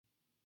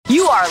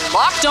You are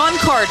Locked On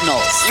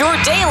Cardinals, your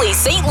daily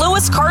St.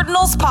 Louis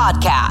Cardinals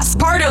podcast.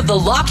 Part of the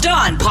Locked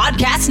On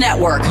Podcast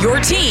Network, your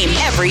team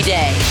every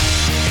day.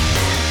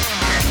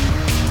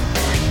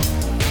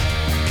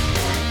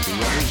 The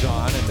runners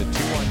on and the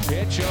 2-1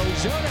 pitch.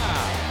 Ozuna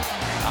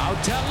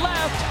out to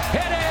left.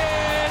 It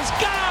is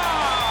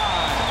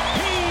gone!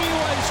 He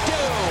was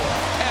due.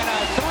 And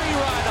a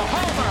 3-run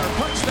homer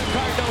puts the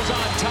Cardinals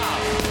on top.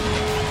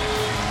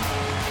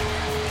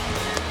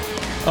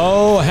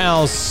 Oh,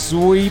 how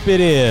sweet it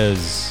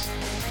is.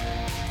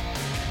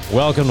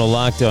 Welcome to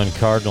Locked On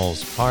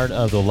Cardinals, part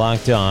of the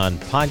Locked On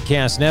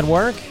Podcast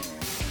Network.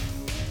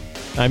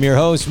 I'm your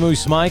host,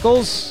 Moose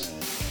Michaels.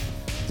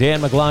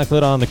 Dan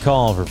McLaughlin on the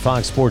call for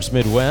Fox Sports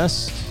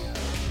Midwest.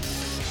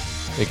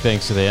 Big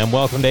thanks to them.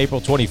 Welcome to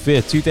April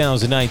 25th,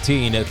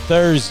 2019, a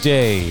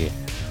Thursday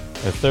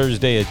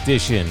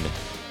edition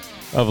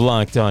of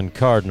Locked On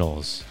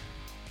Cardinals.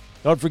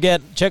 Don't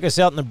forget, check us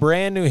out in the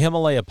brand new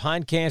Himalaya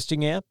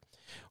podcasting app.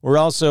 We're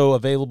also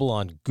available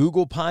on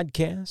Google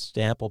Podcasts,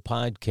 Apple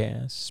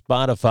Podcasts,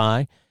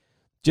 Spotify,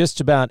 just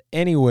about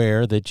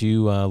anywhere that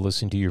you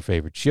listen to your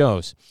favorite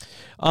shows.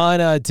 On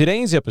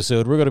today's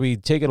episode, we're going to be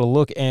taking a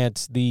look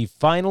at the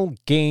final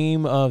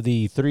game of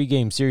the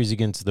 3-game series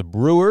against the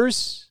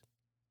Brewers.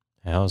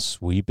 How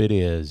sweet it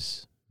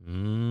is.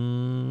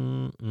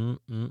 We're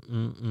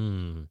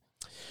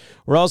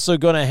also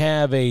going to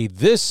have a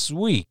This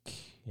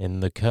Week in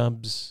the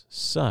Cubs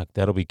Suck.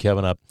 That'll be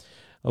coming up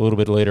a little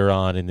bit later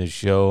on in this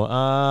show.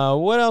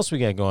 What else we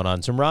got going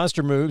on? Some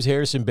roster moves.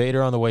 Harrison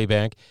Bader on the way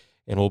back.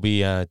 And we'll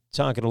be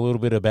talking a little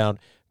bit about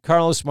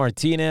Carlos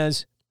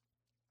Martinez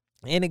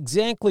and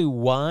exactly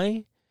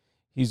why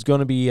he's going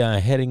to be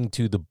heading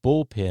to the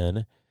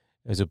bullpen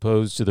as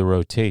opposed to the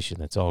rotation.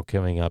 That's all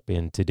coming up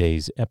in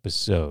today's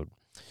episode.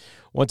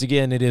 Once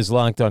again, it is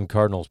Locked On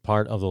Cardinals,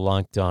 part of the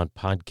Locked On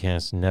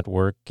Podcast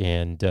Network.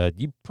 And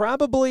you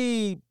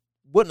probably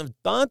wouldn't have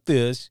thought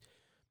this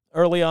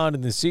early on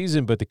in the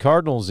season, but the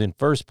Cardinals in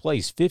first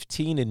place,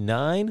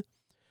 15-9.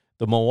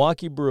 The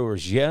Milwaukee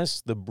Brewers,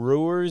 yes, the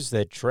Brewers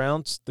that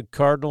trounced the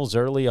Cardinals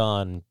early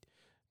on.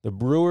 The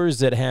Brewers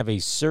that have a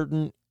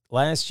certain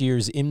last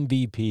year's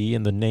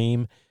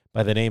MVP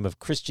by the name of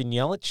Christian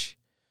Yelich,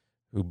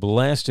 who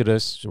blasted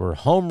us for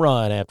home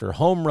run after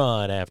home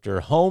run after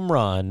home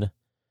run.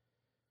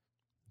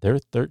 They're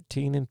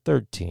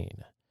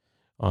 13-13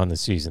 on the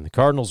season. The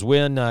Cardinals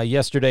win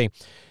yesterday.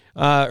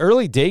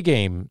 Early day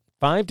game,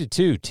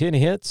 5-2, 10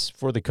 hits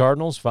for the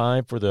Cardinals,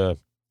 5 for the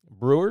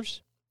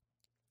Brewers.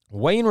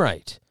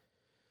 Wainwright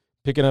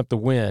picking up the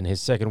win,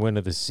 his second win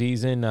of the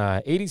season.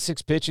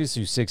 86 pitches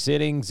through 6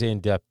 innings,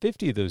 and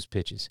 50 of those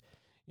pitches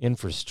in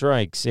for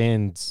strikes.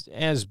 And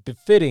as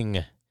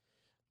befitting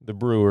the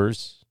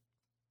Brewers,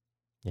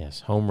 yes,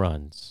 home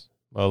runs.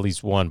 Well, at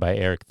least one by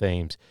Eric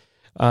Thames.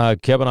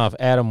 Keeping off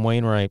Adam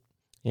Wainwright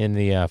in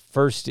the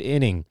first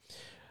inning.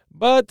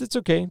 But that's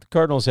okay. The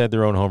Cardinals had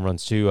their own home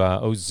runs, too.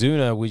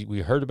 Ozuna,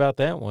 we heard about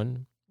that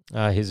one.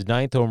 His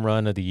 9th home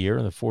run of the year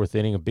in the 4th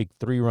inning, a big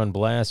 3-run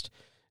blast.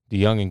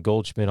 DeYoung and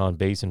Goldschmidt on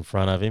base in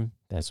front of him.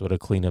 That's what a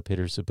cleanup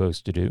hitter's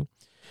supposed to do.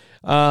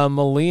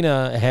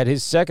 Molina had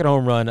his 2nd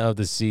home run of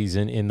the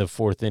season in the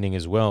 4th inning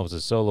as well. It was a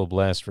solo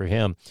blast for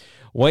him.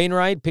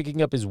 Wainwright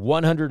picking up his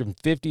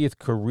 150th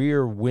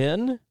career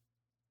win.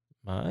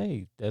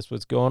 That's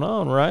what's going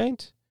on,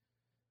 right?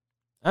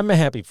 I'm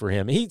happy for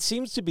him. He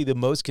seems to be the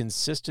most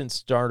consistent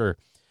starter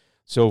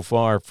so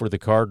far for the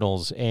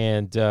Cardinals,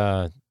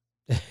 and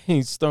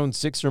he's thrown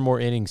 6 or more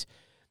innings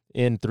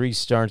in 3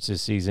 starts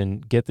this season.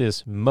 Get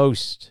this,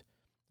 most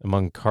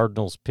among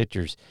Cardinals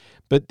pitchers.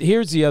 But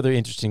here's the other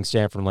interesting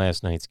stat from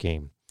last night's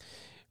game.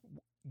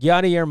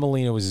 Yadier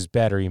Molina was his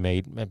battery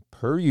mate.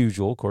 Per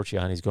usual, of course,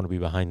 Yadi's going to be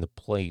behind the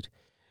plate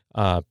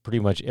pretty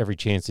much every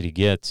chance that he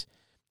gets.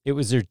 It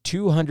was their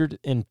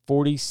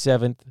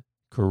 247th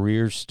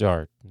career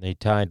start. They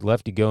tied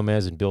Lefty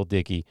Gomez and Bill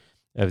Dickey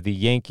of the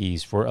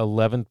Yankees for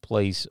 11th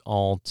place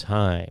all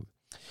time.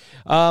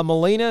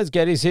 Molina has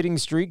got his hitting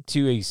streak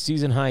to a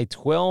season-high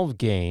 12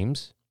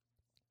 games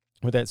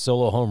with that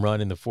solo home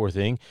run in the 4th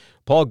inning.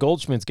 Paul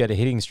Goldschmidt's got a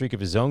hitting streak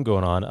of his own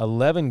going on,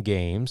 11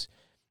 games,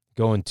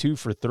 going 2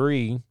 for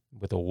 3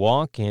 with a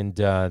walk, and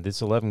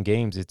this 11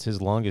 games, it's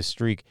his longest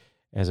streak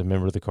as a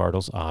member of the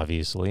Cardinals,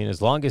 obviously, and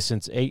his longest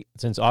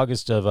since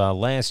August of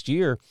last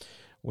year,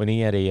 when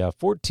he had a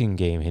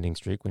 14-game hitting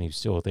streak when he was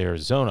still with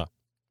Arizona.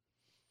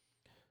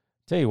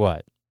 Tell you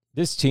what,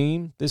 this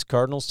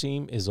Cardinals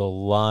team, is a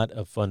lot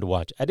of fun to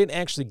watch. I didn't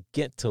actually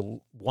get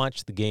to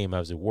watch the game. I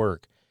was at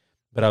work,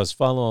 but I was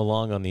following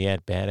along on the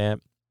At-Bat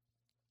app.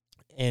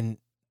 And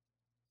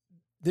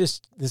this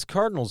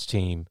Cardinals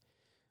team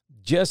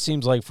just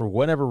seems like, for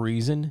whatever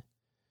reason,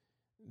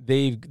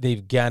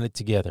 they've got it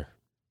together,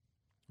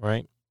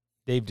 right?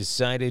 They've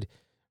decided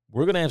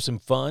we're going to have some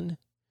fun,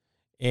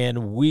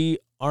 and we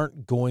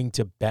aren't going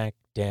to back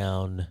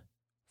down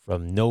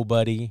from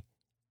nobody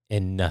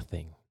and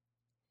nothing.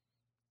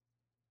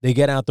 They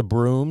get out the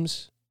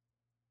brooms,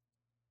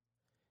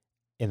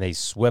 and they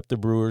swept the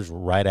Brewers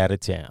right out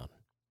of town.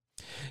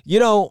 You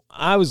know,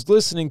 I was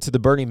listening to the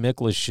Bernie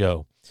Miklasz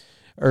show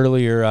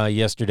earlier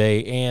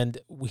yesterday, and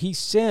he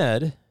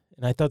said,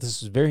 and I thought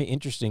this was very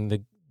interesting,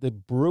 the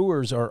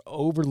Brewers are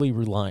overly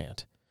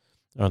reliant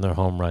on their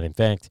home run. In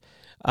fact,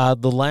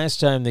 the last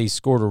time they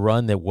scored a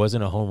run that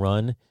wasn't a home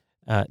run,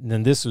 and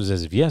then this was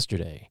as of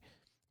yesterday,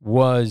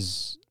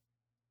 was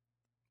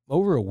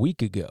over a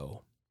week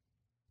ago.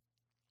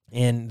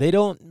 And they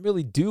don't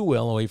really do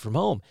well away from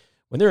home.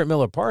 When they're at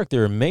Miller Park,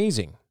 they're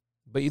amazing.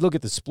 But you look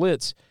at the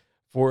splits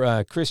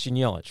for Christian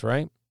Yelich,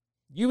 right?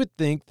 You would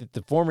think that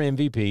the former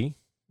MVP,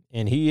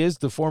 and he is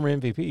the former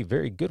MVP,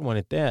 very good one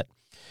at that,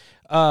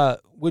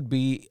 would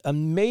be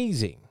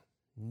amazing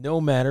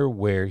no matter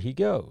where he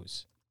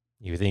goes.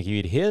 You would think he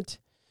would hit.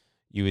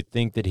 You would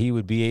think that he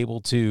would be able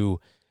to,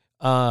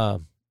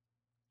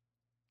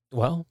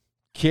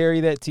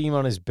 carry that team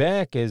on his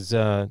back as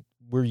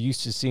we're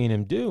used to seeing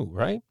him do,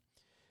 right?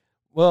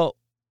 Well,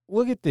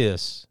 look at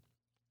this.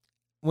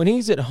 When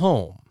he's at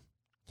home,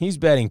 he's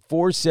batting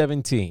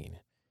 .417.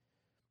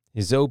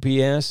 His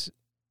OPS,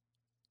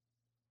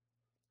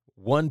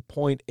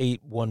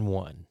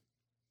 1.811.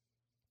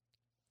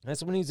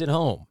 That's when he's at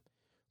home.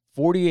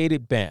 48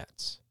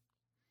 at-bats.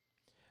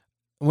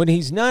 When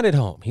he's not at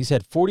home, he's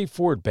had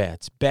 44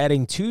 at-bats,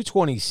 batting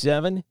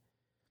 .227.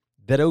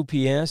 That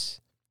OPS,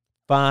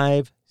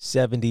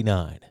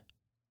 579.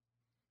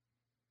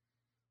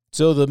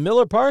 So the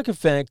Miller Park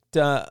effect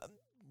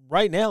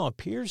right now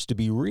appears to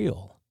be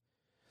real.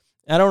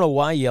 I don't know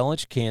why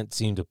Yelich can't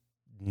seem to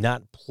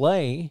not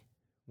play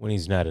when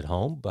he's not at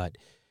home, but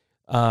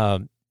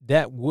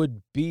that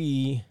would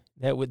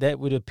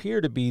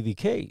appear to be the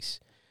case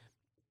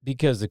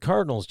because the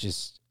Cardinals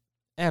just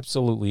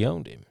absolutely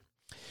owned him.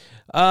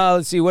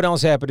 Let's see what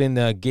else happened in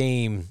the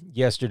game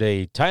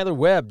yesterday. Tyler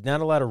Webb,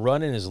 not allowed to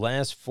run in his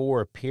last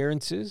 4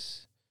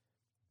 appearances.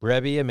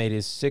 Brebbia made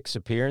his 6th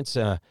appearance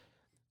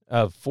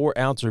of 4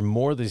 outs or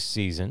more this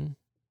season.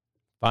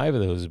 5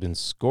 of those have been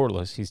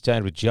scoreless. He's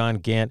tied with John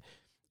Gant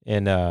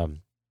and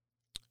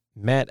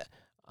Matt.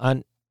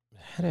 How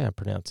did I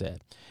pronounce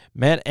that?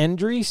 Matt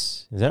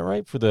Andriese, is that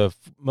right? For the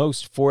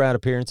most 4-out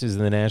appearances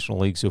in the National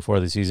League so far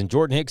this season.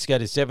 Jordan Hicks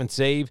got his 7th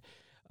save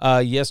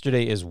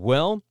yesterday as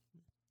well.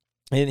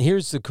 And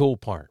here's the cool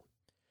part.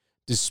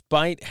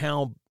 Despite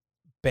how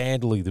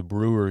badly the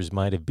Brewers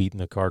might have beaten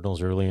the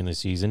Cardinals earlier in the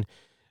season,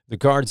 the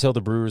Cards held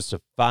the Brewers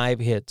to 5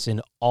 hits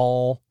in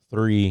all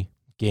 3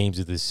 games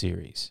of this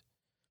series.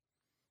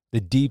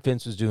 The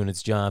defense was doing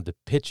its job. The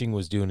pitching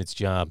was doing its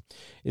job.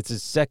 It's the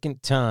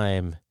second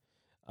time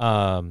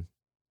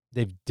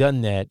they've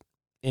done that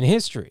in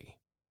history.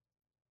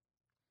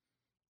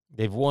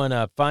 They've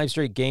won 5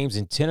 straight games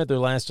and 10 of their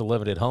last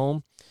 11 at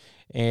home.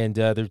 And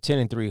their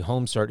 10-3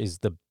 home start is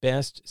the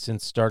best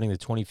since starting the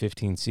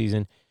 2015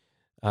 season,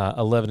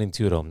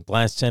 11-2 at home.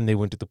 Last time they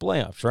went to the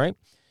playoffs, right?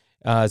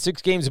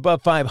 6 games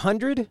above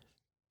 500,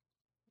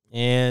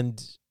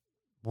 and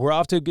we're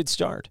off to a good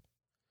start.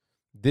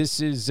 This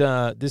is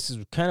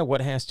kind of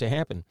what has to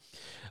happen.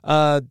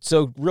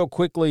 So real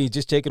quickly,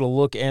 just taking a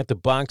look at the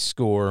box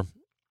score.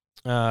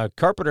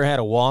 Carpenter had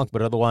a walk,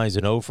 but otherwise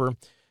an over.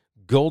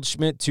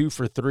 Goldschmidt 2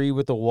 for 3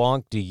 with a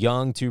walk.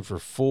 DeYoung 2 for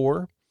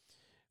 4.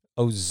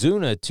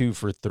 Ozuna 2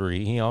 for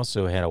 3. He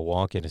also had a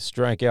walk and a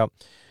strikeout.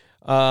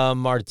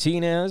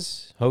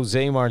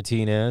 Jose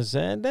Martinez,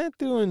 and not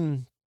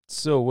doing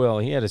so well.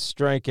 He had a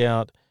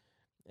strikeout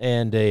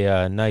and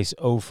a nice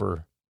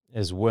offer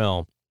as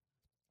well.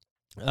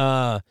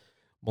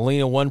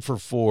 Molina 1 for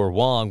 4.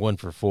 Wong 1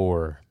 for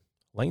 4.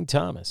 Lane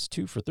Thomas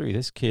 2 for 3.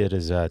 This kid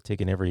is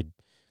taking every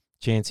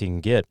chance he can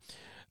get.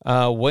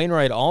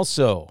 Wainwright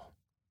also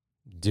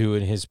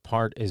doing his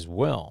part as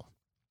well.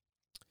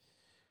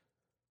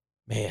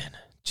 Man,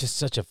 just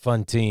such a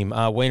fun team.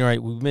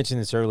 Wainwright, we mentioned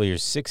this earlier,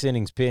 6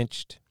 innings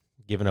pitched,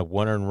 giving up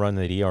 1 earned run,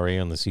 the ERA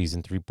on the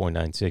season,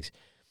 3.96.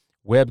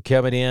 Webb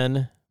coming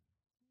in,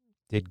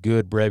 did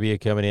good. Brebbia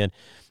coming in.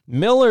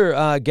 Miller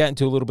got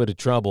into a little bit of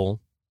trouble.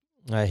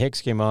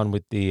 Hicks came on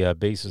with the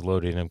bases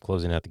loaded and I'm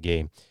closing out the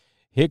game.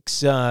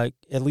 Hicks, at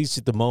least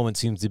at the moment,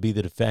 seems to be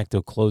the de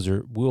facto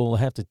closer. We'll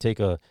have to take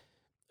a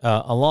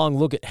long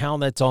look at how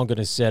that's all going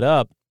to set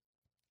up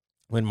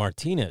when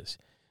Martinez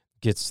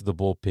gets to the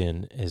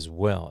bullpen as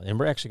well. And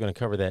we're actually going to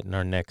cover that in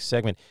our next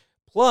segment.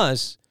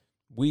 Plus,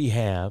 we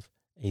have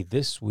a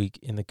This Week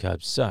in the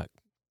Cubs Suck.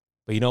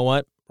 But you know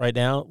what? Right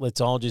now,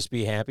 let's all just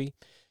be happy.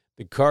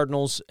 The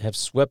Cardinals have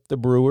swept the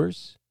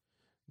Brewers.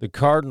 The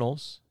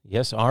Cardinals,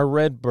 yes, our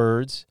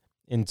Redbirds,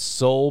 in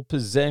sole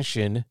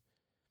possession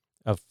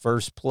of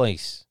first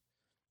place,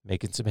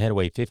 making some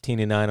headway,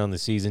 15-9 on the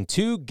season.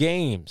 2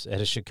 games out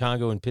of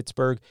Chicago and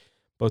Pittsburgh,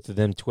 both of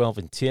them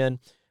 12-10.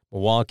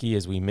 Milwaukee,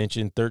 as we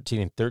mentioned,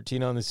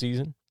 13-13 on the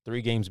season,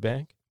 3 games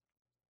back.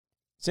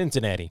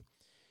 Cincinnati,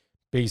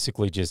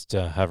 basically just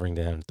hovering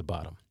down at the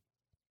bottom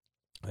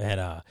at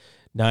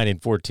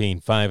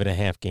 9-14,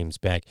 5.5 games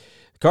back.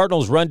 The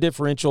Cardinals' run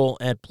differential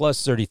at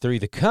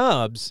 +33. The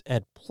Cubs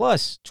at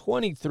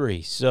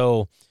 +23.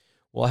 So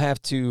we'll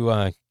have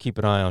to keep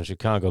an eye on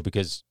Chicago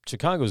because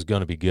Chicago's going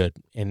to be good,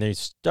 and they're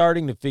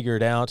starting to figure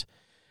it out.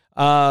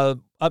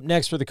 Up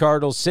next for the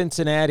Cardinals,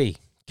 Cincinnati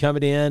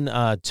coming in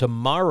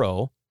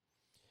tomorrow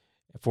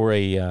for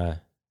a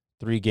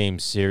 3-game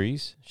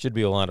series. Should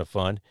be a lot of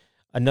fun.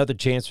 Another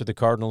chance for the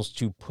Cardinals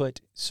to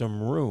put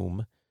some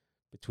room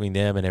between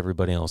them and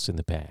everybody else in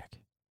the pack.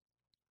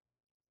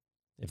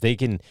 If they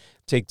can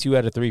take 2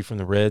 out of 3 from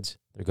the Reds,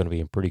 they're going to be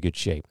in pretty good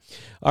shape.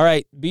 All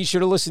right, be sure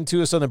to listen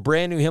to us on the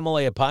brand new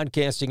Himalaya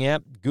podcasting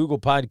app, Google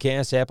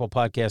Podcasts, Apple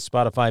Podcasts,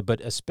 Spotify, but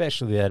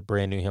especially that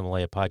brand new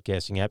Himalaya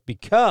podcasting app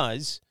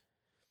because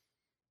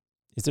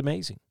it's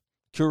amazing.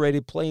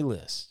 Curated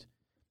playlist,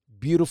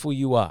 beautiful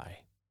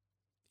UI.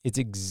 It's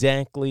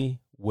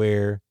exactly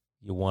where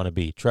you want to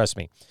be. Trust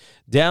me.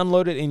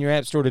 Download it in your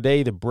app store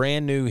today, the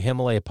brand new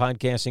Himalaya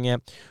podcasting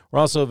app. We're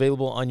also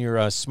available on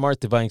your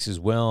smart device as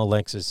well,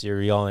 Alexa,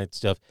 Siri, all that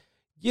stuff.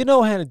 You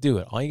know how to do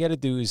it. All you got to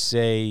do is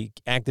say,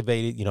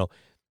 activate it,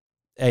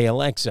 hey,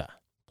 Alexa,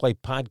 play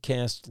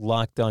podcast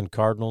Locked On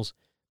Cardinals,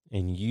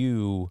 and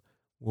you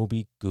will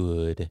be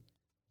good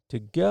to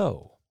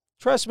go.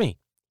 Trust me,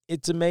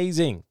 it's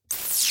amazing.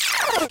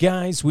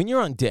 Guys, when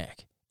you're on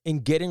deck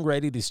and getting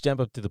ready to step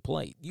up to the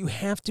plate, you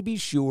have to be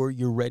sure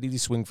you're ready to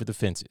swing for the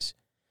fences.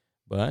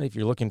 But if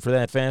you're looking for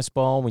that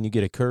fastball when you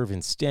get a curve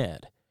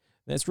instead,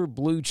 that's where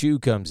Blue Chew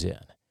comes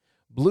in.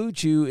 Blue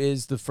Chew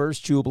is the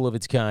first chewable of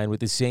its kind with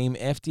the same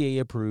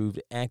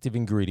FDA-approved active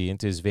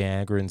ingredient as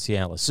Viagra and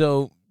Cialis.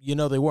 So,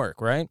 they work,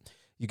 right?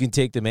 You can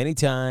take them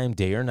anytime,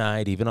 day or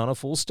night, even on a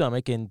full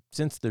stomach, and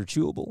since they're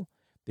chewable,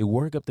 they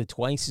work up to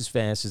twice as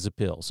fast as a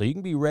pill. So you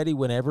can be ready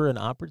whenever an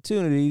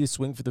opportunity to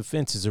swing for the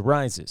fences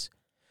arises.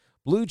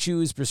 Blue Chew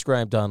is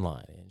prescribed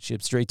online and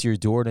shipped straight to your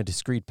door in a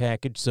discreet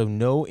package, so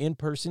no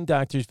in-person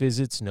doctor's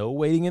visits, no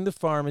waiting in the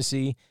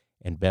pharmacy,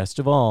 and best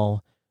of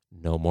all,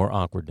 no more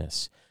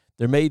awkwardness.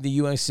 They're made in the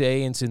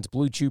USA, and since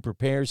Blue Chew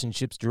prepares and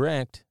ships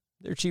direct,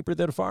 they're cheaper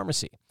than a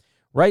pharmacy.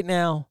 Right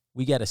now,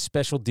 we got a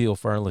special deal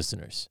for our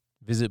listeners.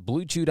 Visit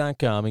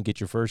BlueChew.com and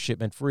get your first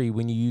shipment free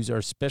when you use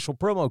our special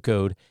promo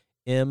code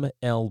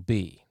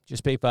MLB.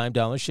 Just pay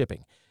 $5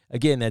 shipping.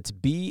 Again, that's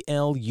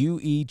BLUEChew.com.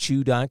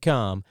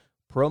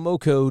 Promo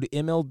code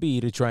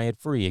MLB to try it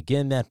free.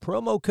 Again, that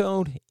promo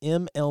code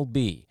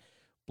MLB.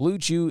 Blue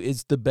Chew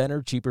is the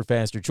better, cheaper,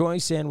 faster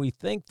choice, and we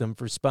thank them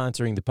for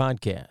sponsoring the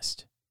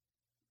podcast.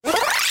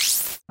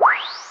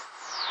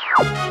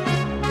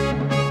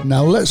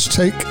 Now let's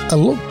take a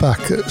look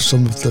back at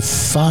some of the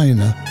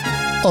finer,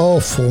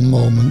 awful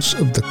moments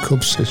of the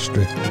Cubs'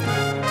 history.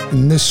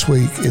 And this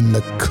week in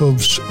the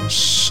Cubs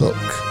Suck.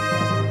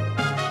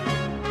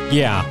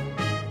 Yeah,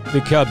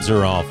 the Cubs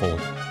are awful.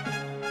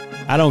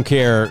 I don't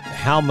care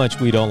how much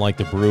we don't like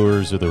the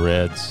Brewers or the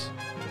Reds.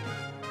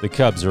 The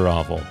Cubs are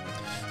awful.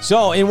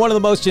 So, in one of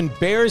the most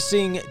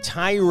embarrassing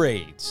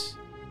tirades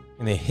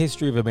in the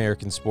history of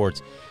American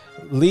sports,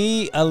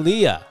 Lee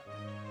Aliyah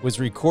was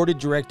recorded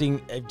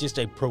directing just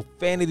a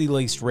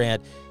profanity-laced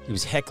rant. He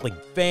was heckling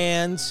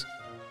fans,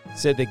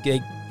 said that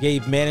they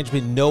gave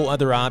management no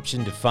other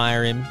option to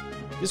fire him.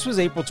 This was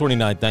April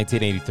 29,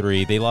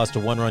 1983. They lost a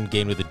one-run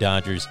game to the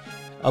Dodgers.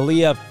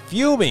 Aliyah,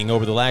 fuming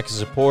over the lack of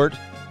support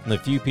from the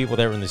few people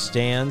that were in the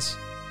stands,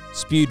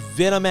 spewed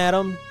venom at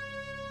him.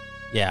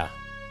 Yeah.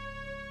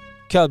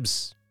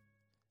 Cubs,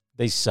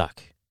 they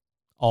suck.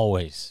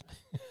 Always.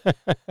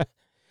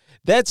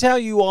 That's how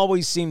you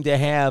always seem to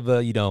have,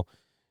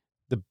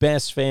 the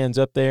best fans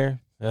up there.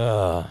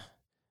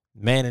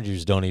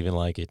 Managers don't even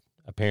like it,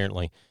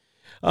 apparently.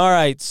 All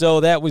right, so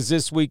that was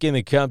this week in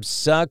the Cubs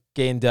Suck.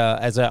 And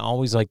as I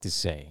always like to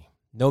say,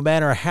 no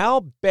matter how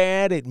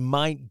bad it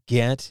might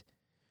get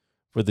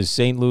for the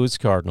St. Louis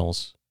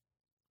Cardinals,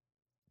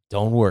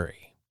 don't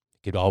worry.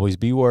 It could always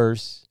be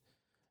worse.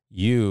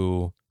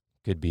 You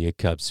could be a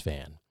Cubs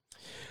fan.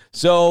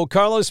 So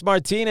Carlos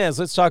Martinez,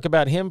 let's talk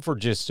about him for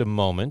just a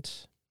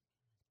moment.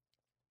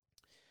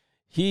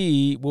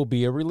 He will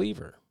be a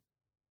reliever.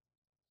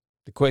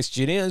 The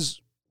question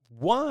is,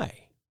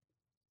 why?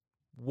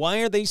 Why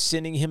are they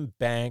sending him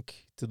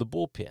back to the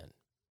bullpen?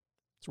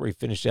 That's where he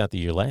finished out the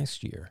year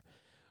last year.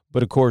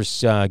 But, of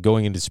course,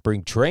 going into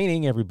spring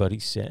training, everybody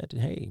said,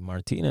 hey,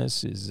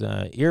 Martinez is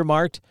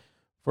earmarked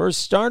for a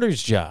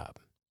starter's job.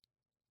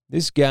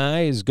 This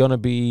guy is going to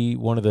be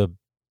one of the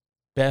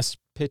best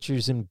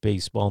pitchers in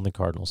baseball in the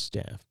Cardinals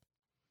staff.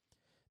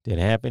 Didn't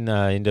happen.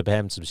 Ended up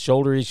having some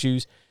shoulder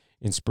issues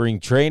in spring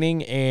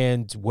training.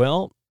 And,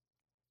 well,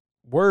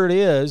 word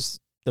is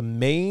the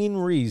main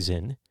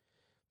reason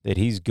that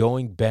he's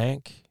going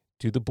back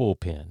to the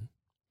bullpen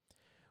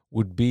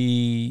would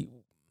be,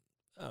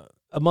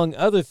 among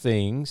other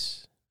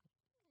things,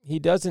 he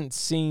doesn't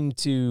seem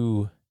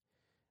to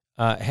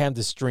have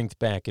the strength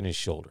back in his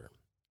shoulder.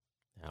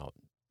 Now,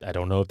 I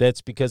don't know if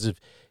that's because of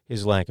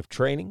his lack of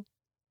training.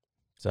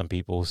 Some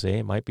people say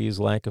it might be his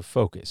lack of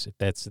focus. If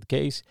that's the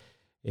case,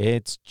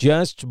 it's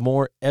just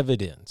more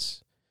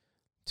evidence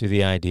to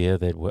the idea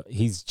that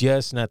he's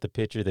just not the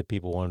pitcher that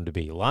people want him to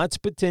be. Lots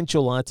of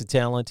potential, lots of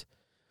talent,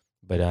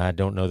 but I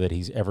don't know that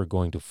he's ever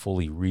going to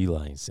fully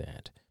realize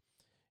that.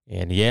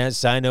 And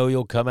yes, I know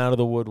you'll come out of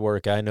the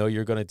woodwork. I know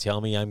you're going to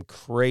tell me I'm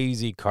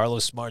crazy.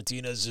 Carlos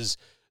Martinez is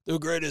the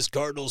greatest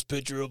Cardinals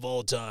pitcher of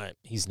all time.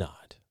 He's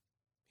not.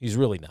 He's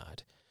really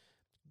not.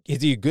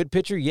 Is he a good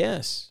pitcher?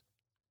 Yes.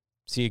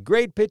 he a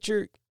great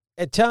pitcher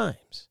at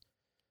times?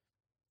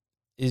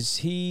 Is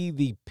he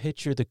the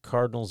pitcher the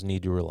Cardinals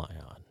need to rely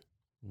on?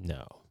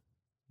 No,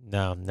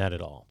 not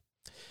at all.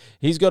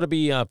 He's going to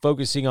be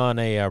focusing on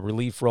a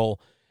relief role,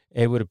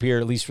 it would appear,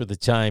 at least for the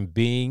time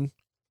being.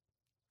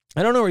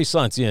 I don't know where he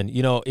slots in.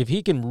 If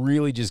he can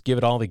really just give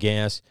it all the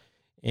gas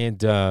and,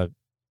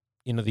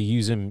 they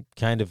use him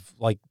kind of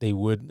like they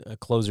would a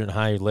closer in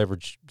high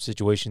leverage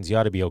situations, he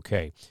ought to be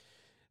okay.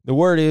 The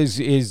word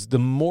is the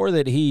more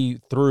that he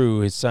threw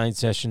his side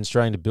sessions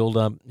trying to build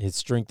up his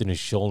strength in his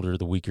shoulder,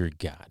 the weaker it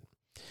got.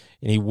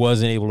 And he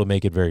wasn't able to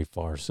make it very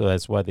far, so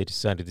that's why they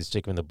decided to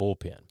stick him in the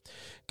bullpen.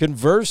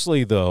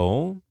 Conversely,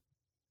 though,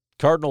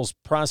 Cardinals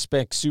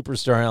prospect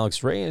superstar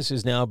Alex Reyes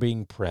is now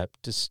being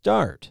prepped to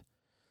start.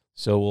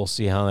 So we'll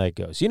see how that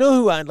goes. You know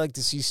who I'd like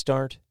to see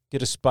start,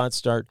 get a spot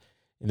start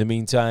in the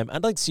meantime?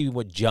 I'd like to see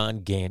what John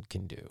Gant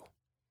can do.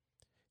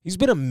 He's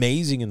been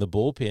amazing in the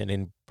bullpen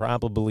and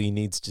probably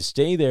needs to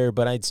stay there,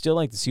 but I'd still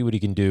like to see what he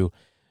can do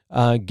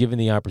given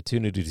the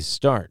opportunity to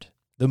start.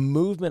 The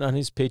movement on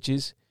his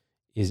pitches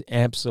is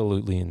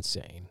absolutely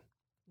insane.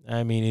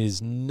 I mean, it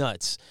is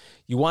nuts.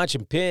 You watch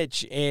him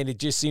pitch, and it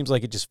just seems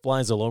like it just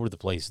flies all over the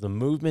place. The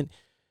movement,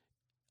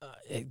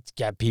 it's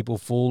got people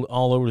fooled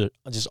all over,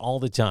 just all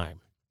the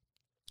time.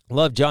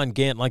 Love John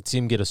Gant. Like to see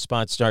him get a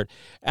spot start.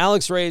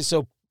 Alex Reyes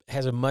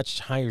has a much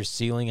higher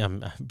ceiling.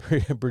 I'm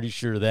pretty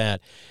sure of that.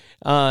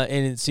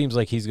 And it seems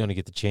like he's going to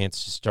get the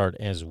chance to start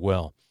as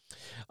well.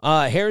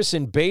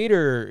 Harrison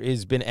Bader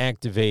has been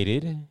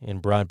activated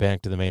and brought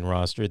back to the main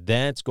roster.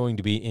 That's going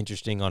to be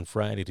interesting on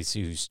Friday to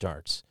see who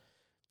starts.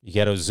 You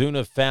got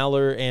Ozuna,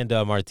 Fowler, and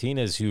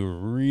Martinez, who are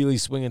really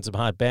swinging some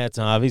hot bats.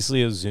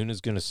 Obviously,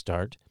 Ozuna's going to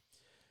start.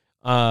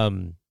 I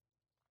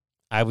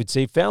would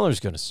say Fowler's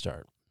going to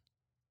start.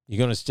 You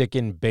going to stick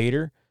in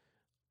Bader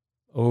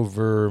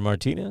over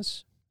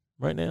Martinez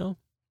right now?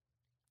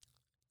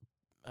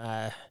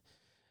 For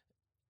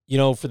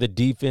the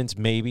defense,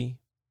 maybe.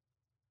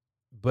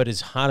 But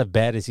as hot a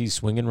bat as he's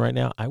swinging right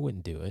now, I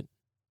wouldn't do it.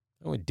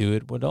 I wouldn't do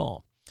it at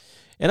all.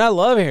 And I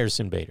love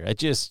Harrison Bader.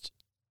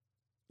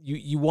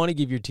 You want to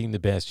give your team the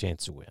best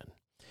chance to win.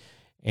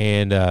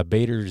 And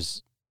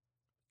Bader's,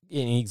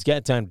 he's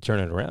got time to turn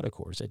it around, of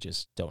course. I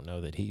just don't know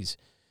that it's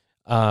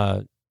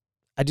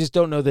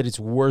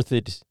worth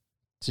it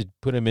to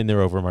put him in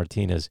there over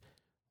Martinez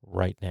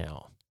right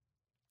now.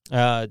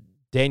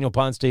 Daniel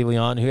Ponce de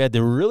Leon, who had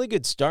the really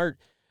good start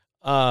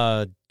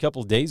a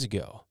couple of days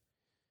ago.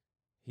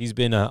 He's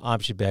been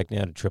optioned back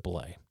now to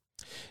AAA.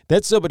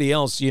 That's somebody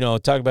else,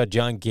 talk about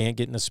John Gant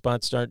getting a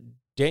spot start.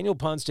 Daniel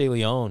Ponce de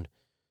Leon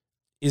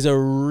is a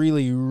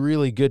really,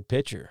 really good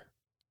pitcher.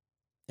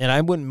 And I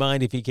wouldn't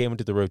mind if he came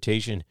into the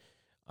rotation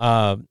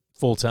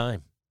full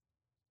time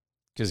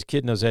because the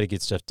kid knows how to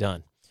get stuff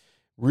done.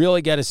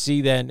 Really got to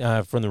see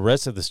that from the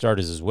rest of the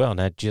starters as well,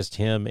 not just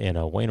him and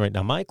Wainwright.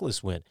 Now,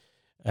 Michaelis went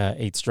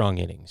 8 strong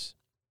innings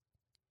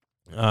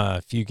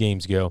a few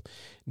games ago.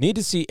 Need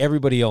to see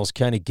everybody else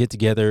kind of get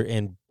together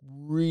and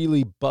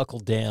really buckle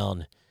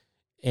down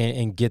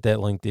and get that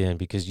linked in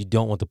because you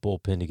don't want the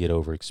bullpen to get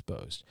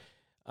overexposed.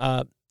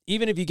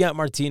 Even if you got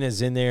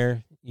Martinez in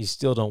there, you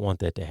still don't want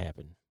that to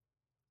happen.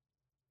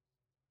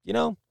 Getting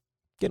a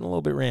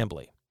little bit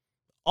rambly.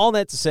 All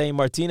that to say,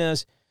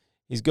 Martinez,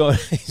 he's going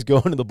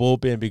to the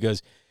bullpen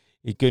because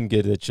he couldn't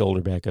get that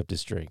shoulder back up to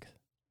strength.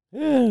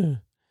 You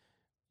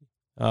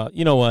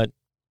know what?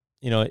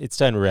 It's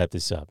time to wrap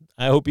this up.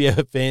 I hope you have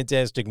a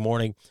fantastic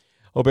morning.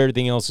 Hope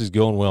everything else is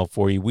going well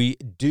for you. We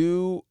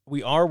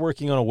are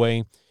working on a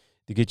way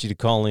to get you to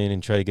call in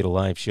and try to get a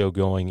live show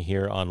going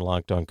here on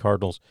Locked On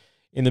Cardinals.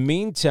 In the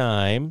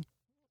meantime,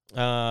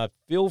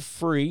 feel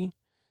free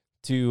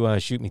to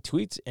shoot me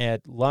tweets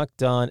at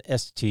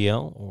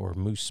LockedOnSTL or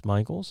Moose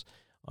Michaels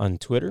on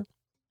Twitter.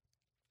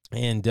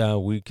 And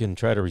we can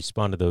try to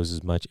respond to those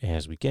as much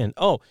as we can.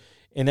 Oh,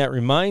 and that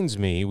reminds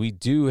me, we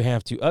do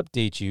have to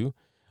update you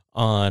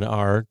on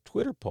our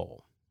Twitter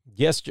poll.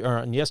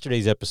 On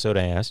yesterday's episode,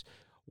 I asked,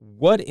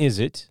 what is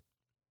it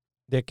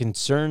that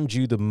concerns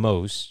you the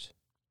most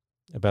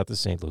about the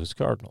St. Louis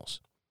Cardinals?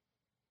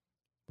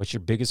 What's your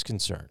biggest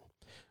concern?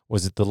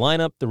 Was it the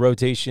lineup, the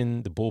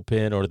rotation, the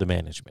bullpen, or the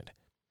management?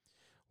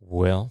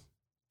 Well,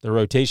 the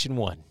rotation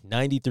won.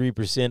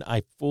 93%.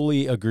 I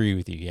fully agree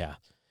with you. Yeah.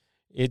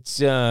 It's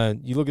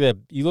you look at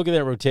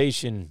that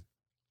rotation,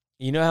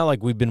 you know how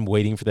we've been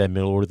waiting for that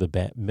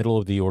middle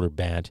of the order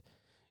bat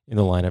in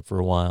the lineup for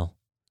a while.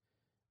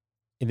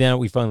 And now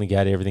we finally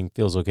got it. Everything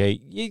feels okay.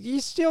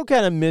 You're still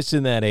kind of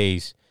missing that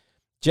ace.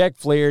 Jack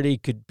Flaherty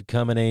could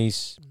become an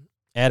ace.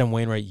 Adam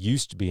Wainwright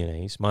used to be an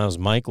ace. Miles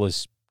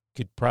Michaelis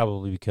could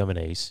probably become an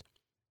ace.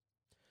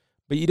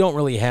 But you don't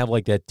really have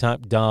that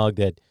top dog,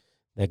 that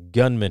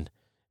gunman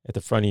at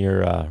the front of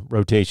your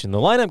rotation. The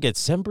lineup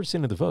gets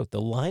 7% of the vote.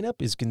 The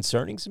lineup is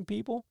concerning some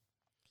people.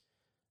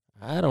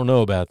 I don't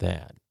know about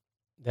that.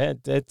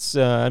 That's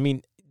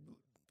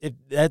if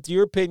that's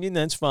your opinion,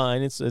 that's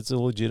fine. It's a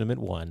legitimate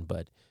one.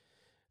 But,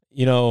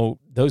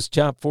 those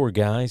top 4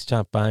 guys,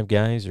 top 5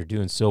 guys are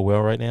doing so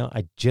well right now.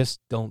 I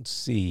just don't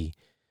see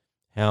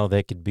how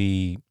that could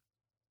be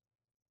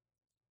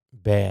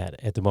bad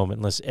at the moment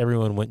unless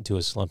everyone went into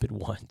a slump at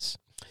once.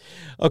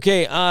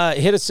 Okay,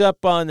 hit us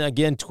up on,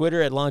 again,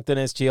 Twitter at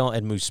LockedOnSTL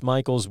and Moose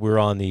Michaels. We're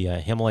on the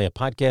Himalaya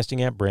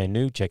podcasting app, brand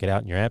new. Check it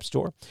out in your app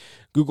store.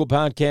 Google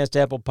Podcast,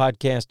 Apple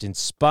Podcast, and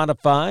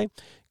Spotify. You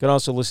can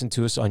also listen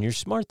to us on your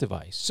smart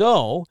device.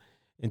 So,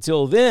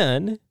 until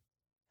then,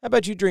 how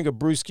about you drink a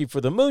brewski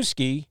for the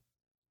mooski,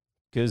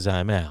 because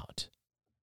I'm out.